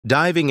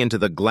Diving into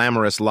the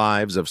glamorous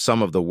lives of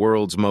some of the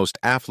world's most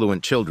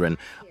affluent children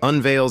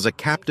unveils a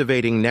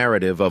captivating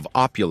narrative of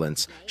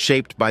opulence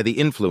shaped by the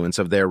influence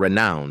of their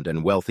renowned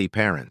and wealthy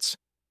parents.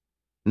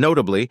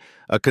 Notably,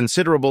 a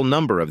considerable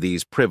number of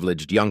these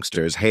privileged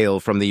youngsters hail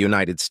from the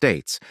United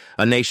States,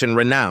 a nation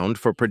renowned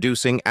for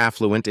producing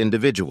affluent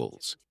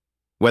individuals.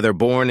 Whether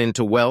born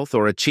into wealth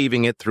or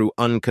achieving it through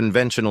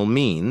unconventional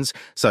means,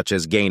 such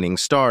as gaining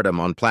stardom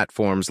on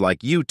platforms like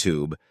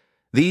YouTube,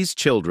 these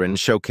children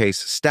showcase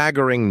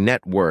staggering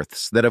net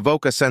worths that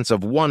evoke a sense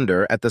of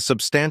wonder at the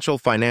substantial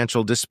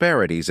financial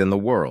disparities in the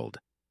world.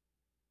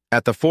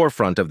 At the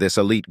forefront of this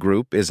elite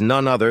group is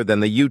none other than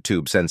the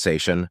YouTube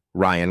sensation,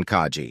 Ryan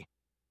Kaji.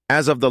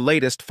 As of the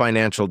latest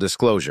financial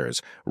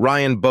disclosures,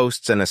 Ryan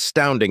boasts an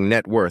astounding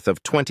net worth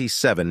of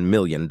 $27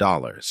 million.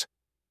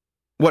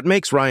 What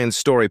makes Ryan's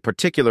story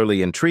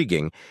particularly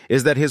intriguing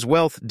is that his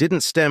wealth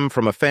didn't stem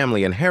from a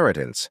family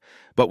inheritance,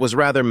 but was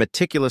rather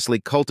meticulously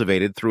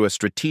cultivated through a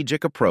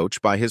strategic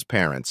approach by his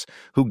parents,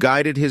 who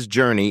guided his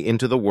journey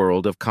into the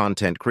world of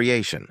content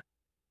creation.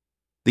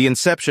 The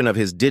inception of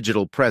his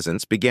digital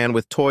presence began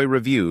with toy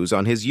reviews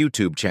on his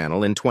YouTube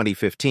channel in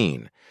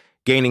 2015,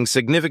 gaining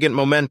significant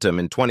momentum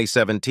in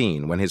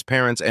 2017 when his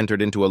parents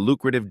entered into a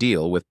lucrative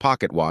deal with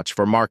Pocket Watch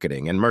for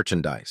marketing and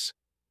merchandise.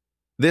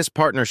 This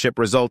partnership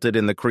resulted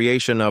in the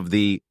creation of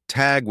the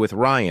Tag with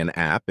Ryan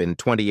app in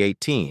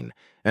 2018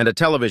 and a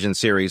television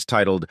series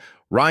titled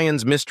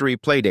Ryan's Mystery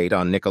Playdate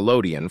on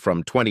Nickelodeon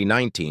from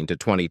 2019 to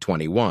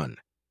 2021.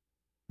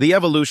 The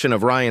evolution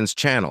of Ryan's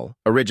channel,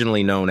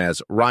 originally known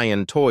as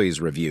Ryan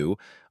Toys Review,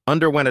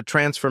 underwent a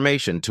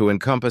transformation to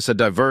encompass a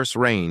diverse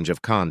range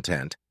of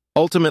content,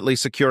 ultimately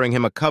securing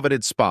him a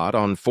coveted spot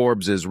on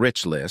Forbes'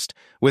 Rich list,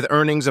 with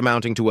earnings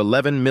amounting to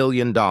 $11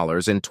 million in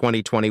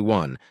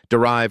 2021,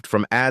 derived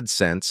from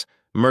AdSense,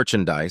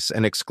 merchandise,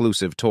 and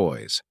exclusive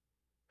toys.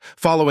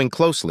 Following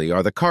closely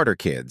are the Carter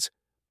Kids,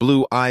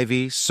 Blue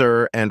Ivy,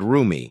 Sir, and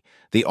Rumi,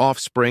 the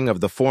offspring of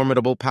the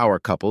formidable power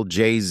couple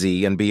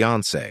Jay-Z and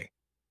Beyoncé.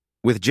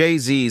 With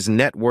Jay-Z's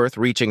net worth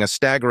reaching a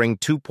staggering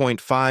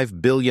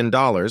 $2.5 billion,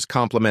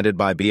 complemented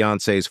by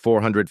Beyoncé's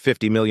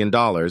 $450 million,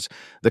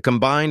 the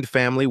combined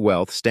family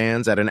wealth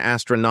stands at an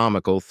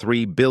astronomical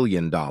 $3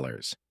 billion.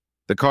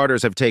 The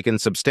Carters have taken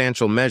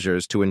substantial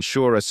measures to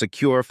ensure a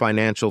secure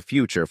financial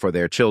future for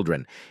their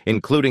children,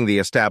 including the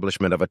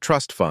establishment of a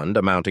trust fund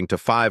amounting to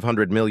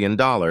 $500 million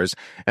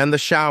and the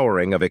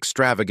showering of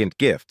extravagant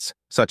gifts,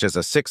 such as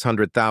a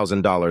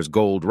 $600,000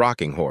 gold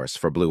rocking horse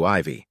for Blue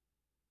Ivy.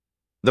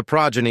 The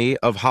progeny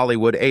of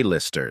Hollywood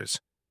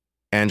A-listers,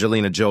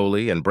 Angelina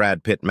Jolie and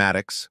Brad Pitt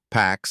Maddox,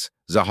 Pax,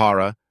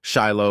 Zahara,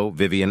 Shiloh,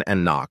 Vivian,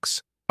 and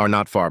Knox, are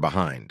not far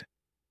behind.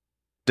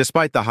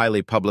 Despite the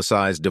highly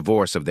publicized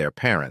divorce of their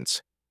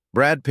parents,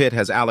 Brad Pitt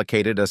has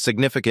allocated a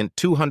significant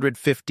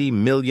 $250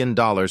 million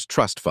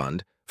trust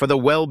fund for the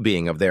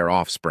well-being of their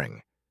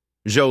offspring.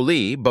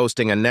 Jolie,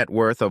 boasting a net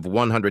worth of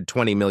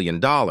 $120 million,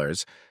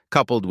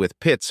 coupled with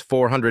Pitt's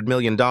 $400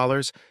 million,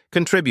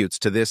 contributes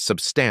to this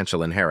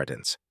substantial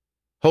inheritance.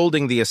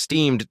 Holding the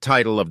esteemed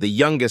title of the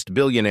youngest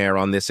billionaire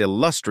on this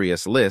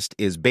illustrious list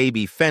is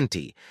baby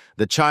Fenty,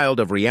 the child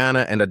of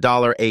Rihanna and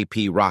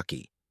 $AP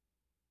Rocky.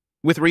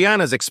 With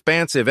Rihanna's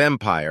expansive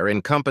empire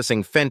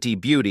encompassing Fenty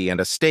Beauty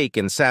and a stake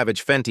in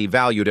Savage Fenty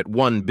valued at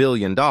 $1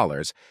 billion,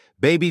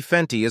 baby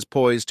Fenty is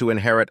poised to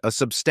inherit a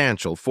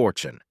substantial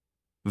fortune.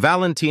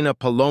 Valentina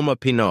Paloma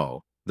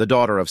Pinault, the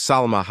daughter of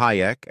Salma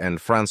Hayek and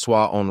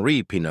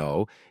François-Henri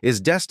Pinault, is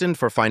destined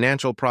for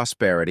financial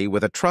prosperity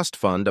with a trust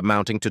fund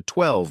amounting to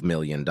 $12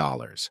 million.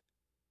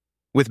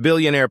 With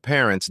billionaire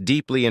parents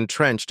deeply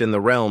entrenched in the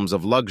realms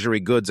of luxury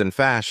goods and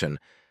fashion,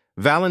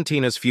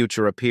 Valentina's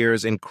future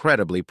appears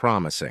incredibly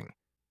promising.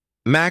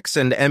 Max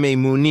and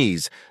Emme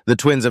Muniz, the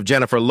twins of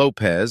Jennifer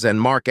Lopez and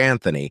Mark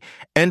Anthony,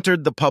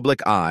 entered the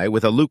public eye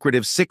with a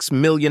lucrative $6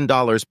 million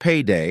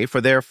payday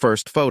for their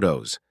first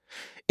photos.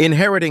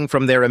 Inheriting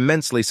from their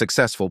immensely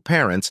successful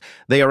parents,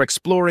 they are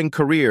exploring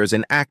careers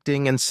in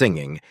acting and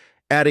singing,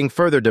 adding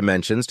further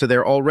dimensions to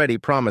their already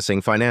promising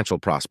financial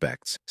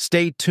prospects.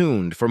 Stay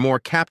tuned for more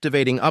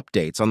captivating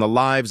updates on the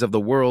lives of the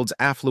world's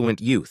affluent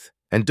youth,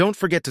 and don't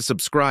forget to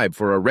subscribe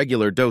for a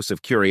regular dose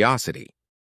of curiosity.